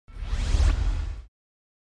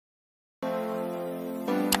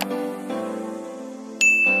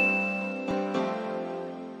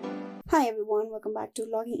Hi everyone, welcome back to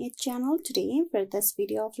Logging In channel. Today for this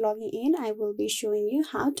video of logging in, I will be showing you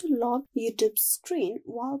how to log YouTube screen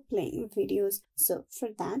while playing videos. So for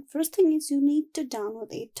that, first thing is you need to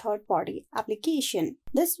download a third-party application.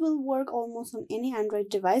 This will work almost on any Android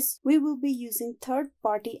device. We will be using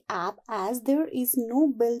third-party app as there is no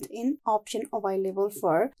built-in option available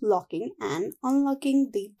for locking and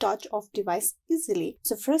unlocking the touch of device easily.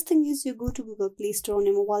 So first thing is you go to Google Play Store on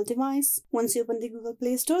a mobile device. Once you open the Google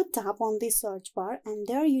Play Store, tap on the search bar and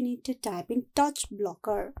there you need to type in touch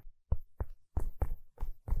blocker.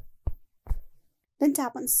 Then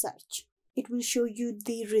tap on search. It will show you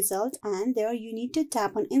the result and there you need to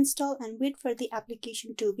tap on install and wait for the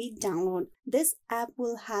application to be downloaded. This app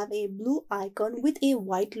will have a blue icon with a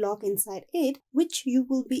white lock inside it, which you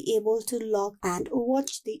will be able to lock and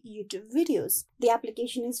watch the YouTube videos. The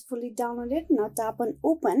application is fully downloaded. Now tap on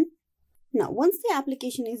open. Now, once the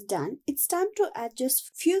application is done, it's time to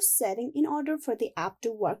adjust few settings in order for the app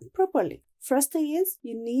to work properly. First thing is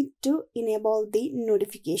you need to enable the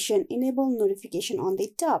notification. Enable notification on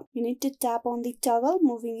the top. You need to tap on the toggle,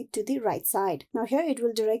 moving it to the right side. Now here it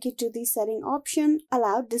will direct you to the setting option,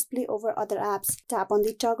 allow display over other apps. Tap on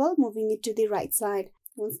the toggle, moving it to the right side.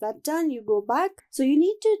 Once that's done, you go back. So you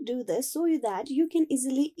need to do this so that you can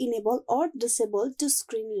easily enable or disable to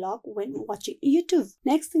screen lock when watching YouTube.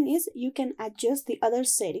 Next thing is you can adjust the other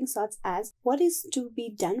settings such as what is to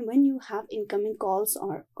be done when you have incoming calls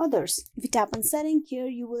or others. If you tap on setting here,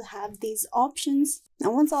 you will have these options.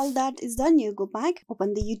 Now once all that is done, you go back,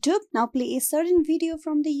 open the YouTube. Now play a certain video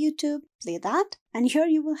from the YouTube, play that. And here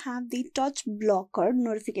you will have the touch blocker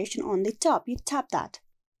notification on the top. You tap that.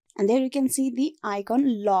 And there you can see the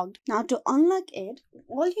icon logged. Now to unlock it,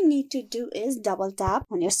 all you need to do is double tap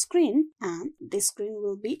on your screen and the screen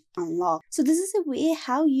will be unlocked. So this is a way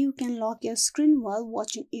how you can lock your screen while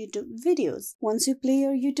watching YouTube videos. Once you play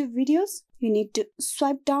your YouTube videos, you need to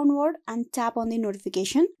swipe downward and tap on the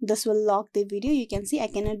notification. This will lock the video. You can see I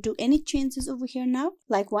cannot do any changes over here now.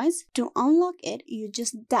 Likewise, to unlock it, you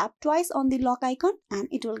just tap twice on the lock icon and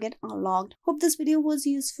it will get unlocked. Hope this video was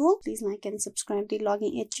useful. Please like and subscribe to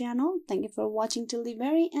Logging In channel. Thank you for watching till the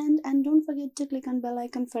very end and don't forget to click on bell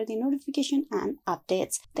icon for the notification and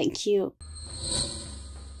updates. Thank you.